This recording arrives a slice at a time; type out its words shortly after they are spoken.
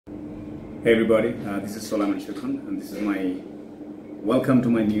Hey everybody, this is Solaiman Shukhon'S and this is my welcome to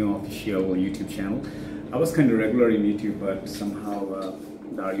my new official YouTube channel. I was kind of regular in YouTube, but somehow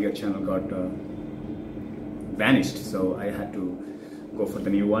the earlier channel got vanished, so I had to go for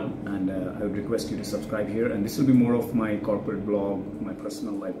the new one, and I would request you to subscribe here. And this will be more of my corporate blog, my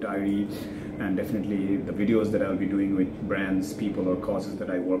personal life diary, and definitely the videos that I'll be doing with brands, people or causes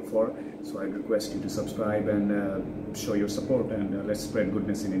that I work for. So I request you to subscribe and show your support, and let's spread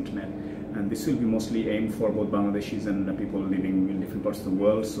goodness in internet. And this will be mostly aimed for both Bangladeshis and people living in different parts of the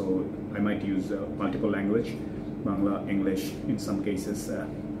world. So I might use multiple language, Bangla, English, in some cases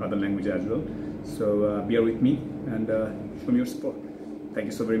other language as well. So bear with me and show me your support. Thank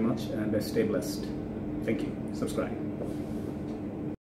you so very much, and stay blessed. Thank you. Subscribe.